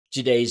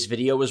Today's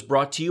video was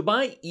brought to you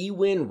by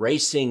eWin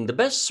Racing, the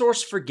best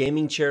source for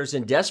gaming chairs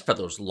and desks for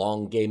those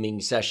long gaming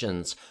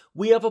sessions.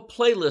 We have a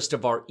playlist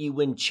of our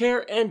eWin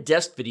chair and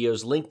desk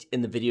videos linked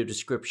in the video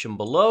description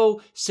below.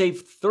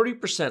 Save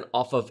 30%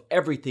 off of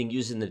everything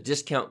using the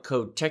discount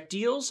code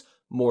techdeals.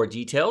 More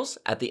details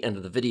at the end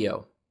of the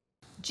video.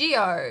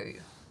 Geo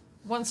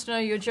wants to know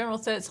your general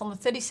thoughts on the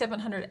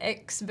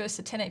 3700X versus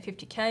the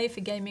 10850K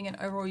for gaming and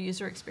overall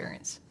user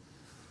experience.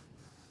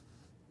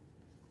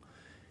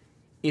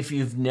 If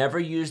you've never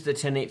used the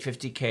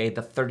 10850K,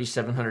 the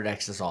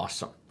 3700X is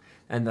awesome.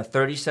 And the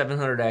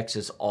 3700X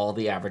is all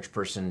the average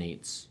person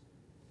needs.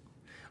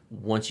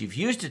 Once you've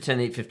used a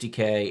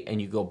 10850K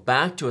and you go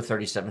back to a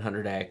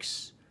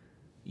 3700X,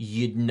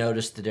 you'd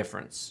notice the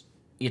difference.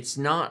 It's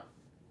not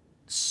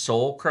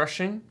soul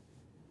crushing,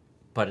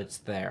 but it's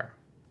there.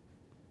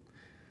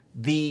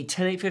 The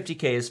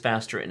 10850K is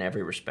faster in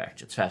every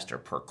respect. It's faster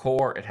per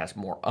core, it has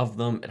more of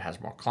them, it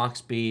has more clock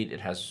speed, it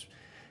has...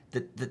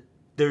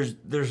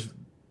 There's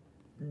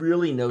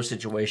really no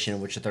situation in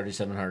which a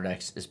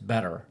 3700X is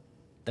better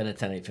than a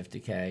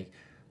 10850K,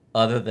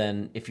 other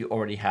than if you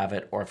already have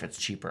it or if it's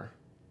cheaper.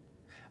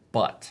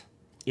 But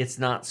it's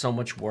not so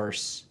much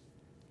worse.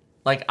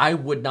 Like, I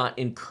would not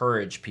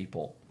encourage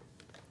people.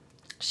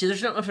 See,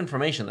 there's not enough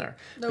information there.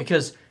 Nope.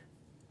 Because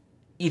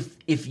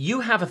if you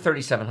have a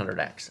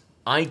 3700X,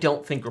 I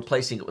don't think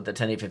replacing it with the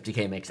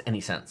 10850K makes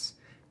any sense.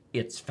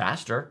 It's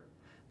faster,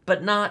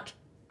 but not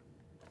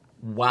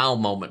wow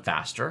moment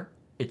faster.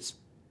 It's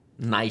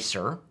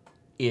nicer,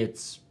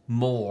 it's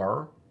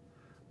more,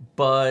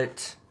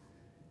 but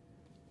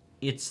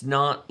it's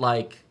not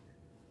like,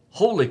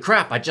 holy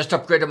crap, I just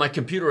upgraded my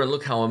computer and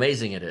look how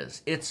amazing it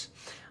is. It's,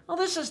 oh,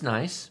 this is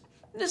nice.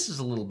 This is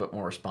a little bit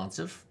more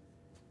responsive.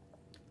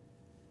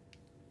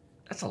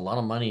 That's a lot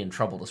of money and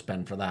trouble to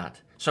spend for that.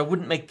 So I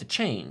wouldn't make the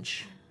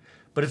change.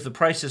 But if the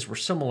prices were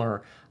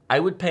similar, I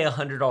would pay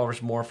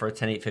 $100 more for a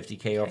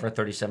 10850K over a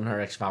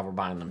 3700X if I were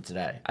buying them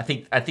today. I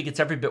think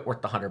it's every bit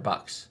worth the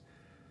 $100.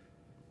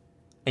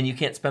 And you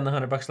can't spend the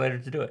 $100 later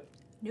to do it.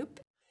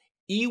 Nope.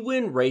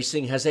 eWin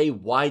Racing has a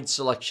wide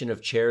selection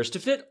of chairs to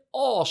fit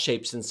all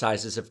shapes and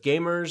sizes of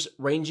gamers,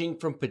 ranging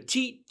from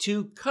petite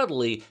to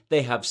cuddly.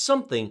 They have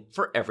something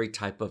for every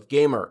type of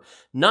gamer.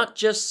 Not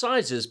just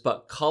sizes,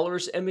 but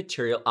colors and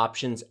material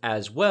options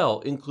as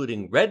well,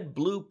 including red,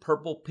 blue,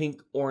 purple,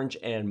 pink, orange,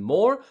 and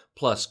more,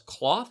 plus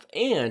cloth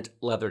and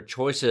leather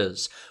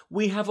choices.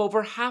 We have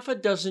over half a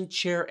dozen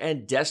chair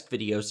and desk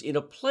videos in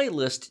a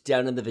playlist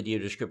down in the video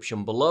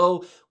description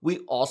below. We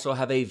also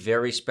have a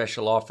very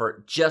special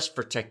offer just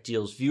for Tech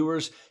Deals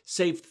viewers.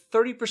 Save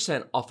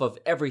 30% off of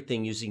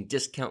everything using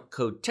discount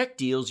code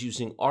techdeals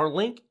using our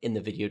link in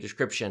the video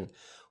description.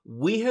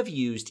 We have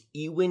used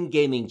eWin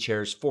gaming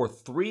chairs for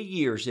 3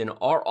 years in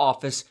our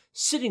office,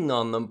 sitting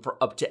on them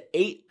for up to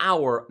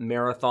 8-hour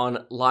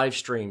marathon live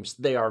streams.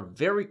 They are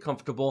very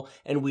comfortable,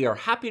 and we are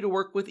happy to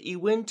work with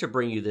eWin to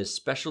bring you this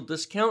special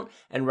discount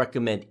and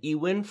recommend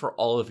eWin for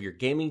all of your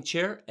gaming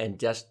chair and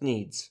desk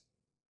needs.